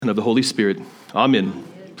And of the Holy Spirit. Amen.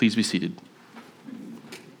 Please be seated.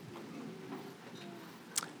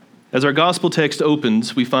 As our gospel text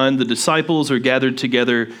opens, we find the disciples are gathered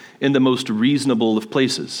together in the most reasonable of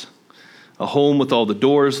places, a home with all the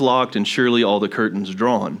doors locked and surely all the curtains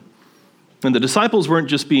drawn. And the disciples weren't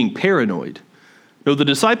just being paranoid. No, the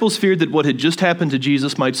disciples feared that what had just happened to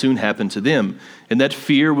Jesus might soon happen to them, and that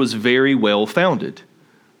fear was very well founded.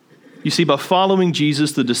 You see, by following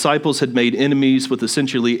Jesus, the disciples had made enemies with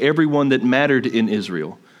essentially everyone that mattered in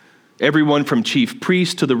Israel. Everyone from chief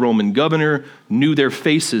priest to the Roman governor knew their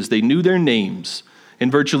faces, they knew their names,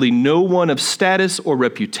 and virtually no one of status or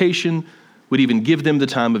reputation would even give them the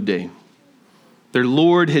time of day. Their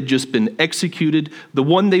Lord had just been executed. The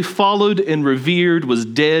one they followed and revered was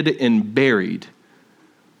dead and buried.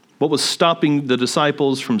 What was stopping the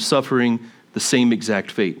disciples from suffering the same exact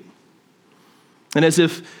fate? And as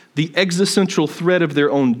if the existential threat of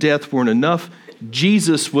their own death weren't enough,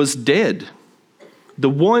 Jesus was dead. The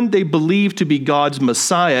one they believed to be God's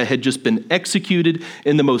Messiah had just been executed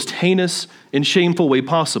in the most heinous and shameful way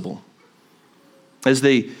possible. As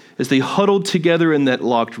they huddled together in that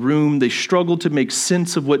locked room, they struggled to make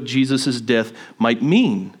sense of what Jesus' death might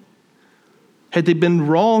mean. Had they been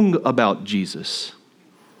wrong about Jesus?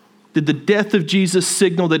 Did the death of Jesus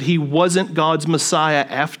signal that he wasn't God's Messiah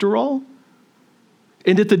after all?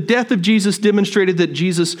 And if the death of Jesus demonstrated that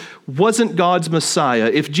Jesus wasn't God's Messiah,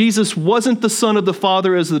 if Jesus wasn't the Son of the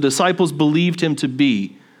Father as the disciples believed him to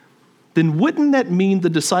be, then wouldn't that mean the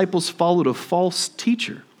disciples followed a false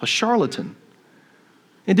teacher, a charlatan?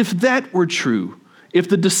 And if that were true, if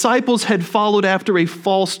the disciples had followed after a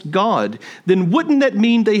false God, then wouldn't that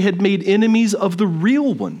mean they had made enemies of the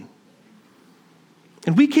real one?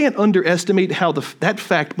 And we can't underestimate how that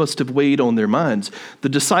fact must have weighed on their minds. The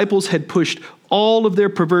disciples had pushed all of their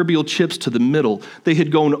proverbial chips to the middle. They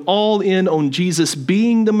had gone all in on Jesus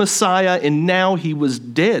being the Messiah, and now he was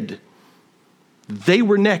dead. They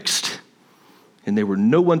were next, and there were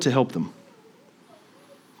no one to help them.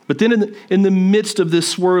 But then in the midst of this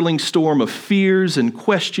swirling storm of fears and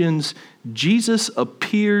questions, Jesus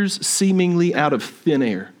appears seemingly out of thin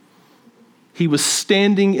air. He was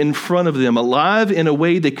standing in front of them, alive in a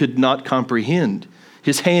way they could not comprehend.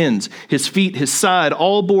 His hands, his feet, his side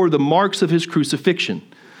all bore the marks of his crucifixion.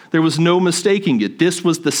 There was no mistaking it. This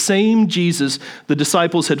was the same Jesus the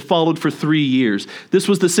disciples had followed for 3 years. This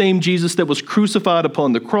was the same Jesus that was crucified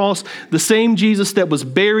upon the cross, the same Jesus that was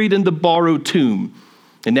buried in the borrowed tomb.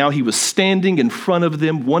 And now he was standing in front of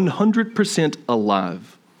them 100%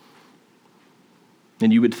 alive.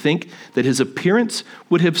 And you would think that his appearance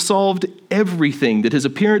would have solved everything, that his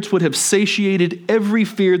appearance would have satiated every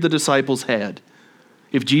fear the disciples had.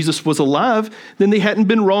 If Jesus was alive, then they hadn't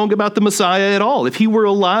been wrong about the Messiah at all. If he were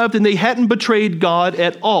alive, then they hadn't betrayed God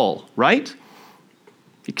at all, right?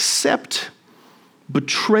 Except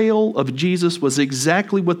betrayal of Jesus was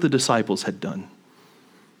exactly what the disciples had done.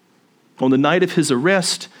 On the night of his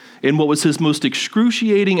arrest, in what was his most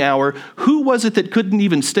excruciating hour, who was it that couldn't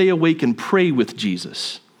even stay awake and pray with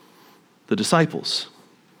Jesus? The disciples.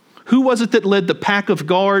 Who was it that led the pack of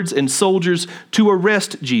guards and soldiers to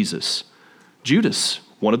arrest Jesus? Judas,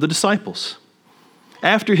 one of the disciples.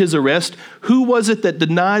 After his arrest, who was it that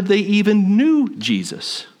denied they even knew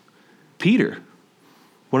Jesus? Peter,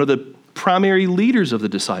 one of the primary leaders of the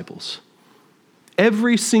disciples.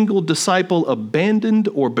 Every single disciple abandoned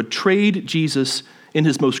or betrayed Jesus in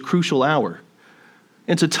his most crucial hour.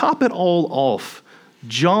 And to top it all off,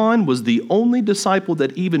 John was the only disciple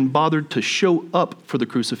that even bothered to show up for the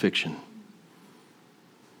crucifixion.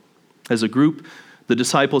 As a group, the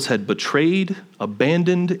disciples had betrayed,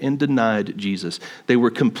 abandoned, and denied Jesus. They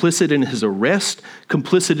were complicit in his arrest,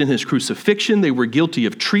 complicit in his crucifixion. They were guilty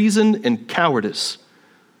of treason and cowardice.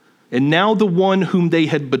 And now the one whom they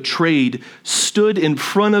had betrayed stood in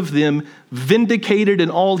front of them, vindicated in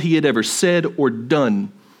all he had ever said or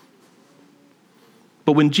done.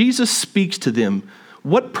 But when Jesus speaks to them,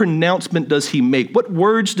 what pronouncement does he make? What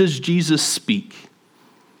words does Jesus speak?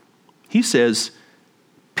 He says,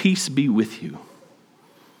 "Peace be with you."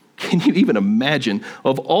 Can you even imagine?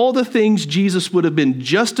 Of all the things Jesus would have been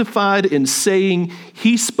justified in saying,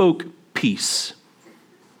 he spoke peace.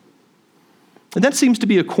 And that seems to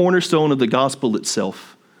be a cornerstone of the gospel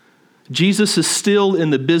itself. Jesus is still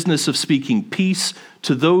in the business of speaking peace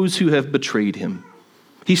to those who have betrayed him.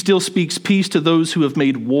 He still speaks peace to those who have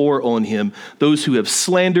made war on him, those who have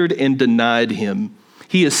slandered and denied him.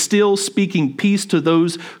 He is still speaking peace to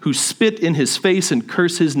those who spit in his face and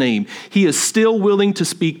curse his name. He is still willing to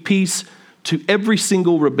speak peace to every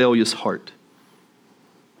single rebellious heart.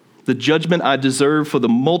 The judgment I deserve for the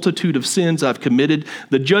multitude of sins I've committed,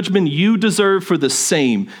 the judgment you deserve for the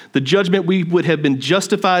same, the judgment we would have been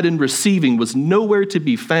justified in receiving was nowhere to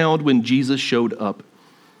be found when Jesus showed up.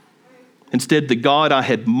 Instead, the God I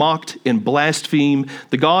had mocked and blasphemed,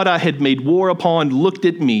 the God I had made war upon, looked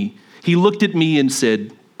at me. He looked at me and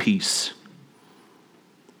said, "Peace."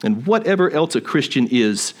 And whatever else a Christian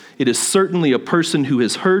is, it is certainly a person who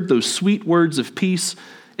has heard those sweet words of peace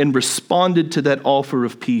and responded to that offer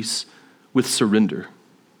of peace with surrender.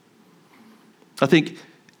 I think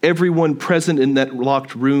everyone present in that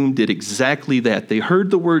locked room did exactly that. They heard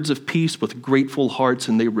the words of peace with grateful hearts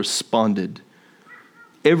and they responded.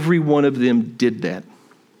 Every one of them did that.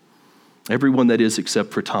 Everyone, that is,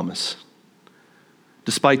 except for Thomas.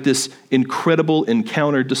 Despite this incredible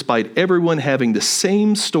encounter, despite everyone having the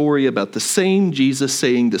same story about the same Jesus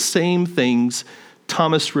saying the same things,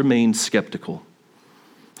 Thomas remained skeptical.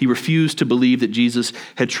 He refused to believe that Jesus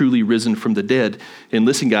had truly risen from the dead. And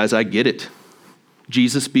listen, guys, I get it.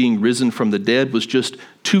 Jesus being risen from the dead was just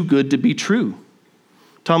too good to be true.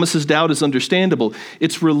 Thomas's doubt is understandable.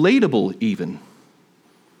 It's relatable even.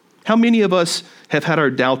 How many of us have had our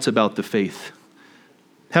doubts about the faith?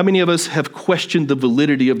 How many of us have questioned the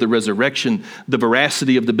validity of the resurrection, the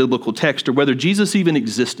veracity of the biblical text, or whether Jesus even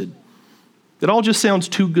existed? It all just sounds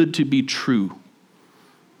too good to be true.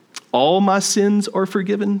 All my sins are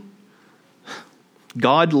forgiven.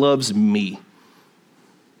 God loves me.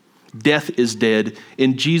 Death is dead,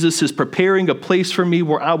 and Jesus is preparing a place for me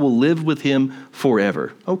where I will live with him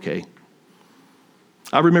forever. Okay.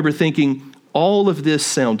 I remember thinking, all of this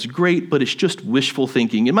sounds great, but it's just wishful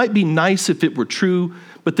thinking. It might be nice if it were true,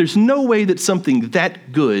 but there's no way that something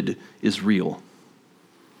that good is real.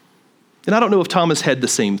 And I don't know if Thomas had the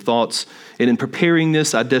same thoughts. And in preparing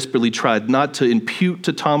this, I desperately tried not to impute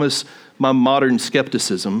to Thomas my modern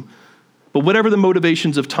skepticism. But whatever the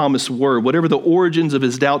motivations of Thomas were, whatever the origins of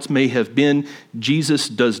his doubts may have been, Jesus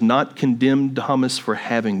does not condemn Thomas for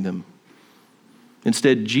having them.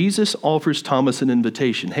 Instead, Jesus offers Thomas an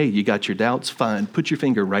invitation. Hey, you got your doubts? Fine. Put your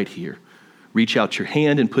finger right here. Reach out your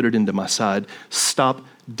hand and put it into my side. Stop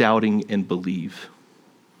doubting and believe.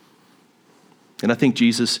 And I think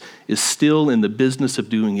Jesus is still in the business of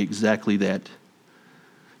doing exactly that.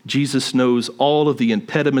 Jesus knows all of the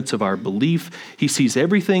impediments of our belief. He sees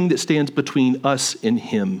everything that stands between us and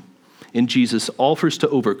him. And Jesus offers to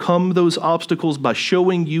overcome those obstacles by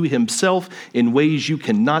showing you himself in ways you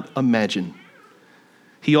cannot imagine.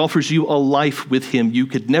 He offers you a life with him you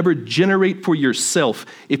could never generate for yourself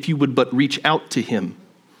if you would but reach out to him.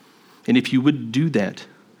 And if you would do that,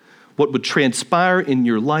 what would transpire in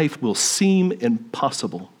your life will seem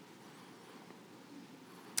impossible.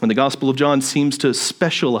 And the Gospel of John seems to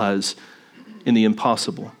specialize in the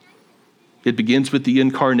impossible. It begins with the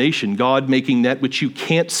incarnation, God making that which you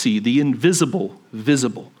can't see, the invisible,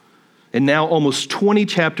 visible. And now, almost 20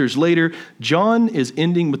 chapters later, John is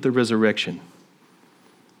ending with the resurrection.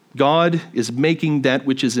 God is making that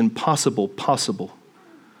which is impossible possible.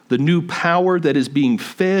 The new power that is being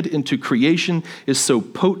fed into creation is so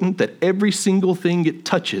potent that every single thing it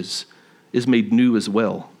touches is made new as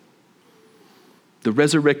well. The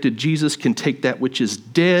resurrected Jesus can take that which is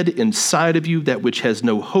dead inside of you, that which has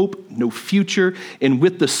no hope, no future, and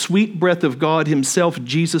with the sweet breath of God himself,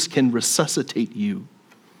 Jesus can resuscitate you.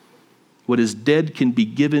 What is dead can be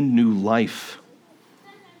given new life.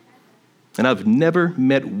 And I've never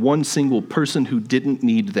met one single person who didn't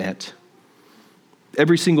need that.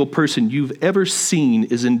 Every single person you've ever seen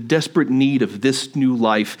is in desperate need of this new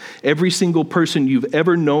life. Every single person you've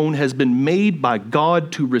ever known has been made by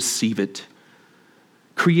God to receive it.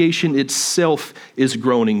 Creation itself is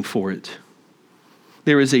groaning for it.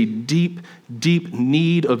 There is a deep, deep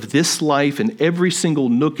need of this life in every single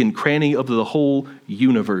nook and cranny of the whole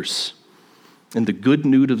universe. And the good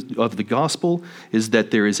news of the gospel is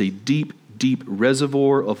that there is a deep, deep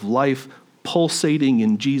reservoir of life pulsating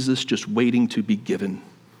in Jesus, just waiting to be given.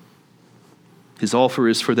 His offer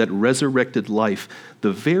is for that resurrected life,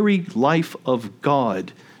 the very life of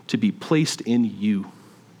God, to be placed in you.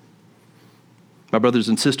 My brothers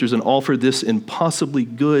and sisters, an offer this impossibly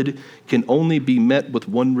good can only be met with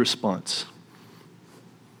one response.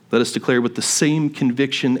 Let us declare with the same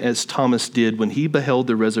conviction as Thomas did when he beheld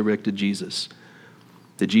the resurrected Jesus,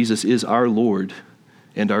 that Jesus is our Lord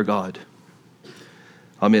and our God.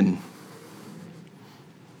 Amen.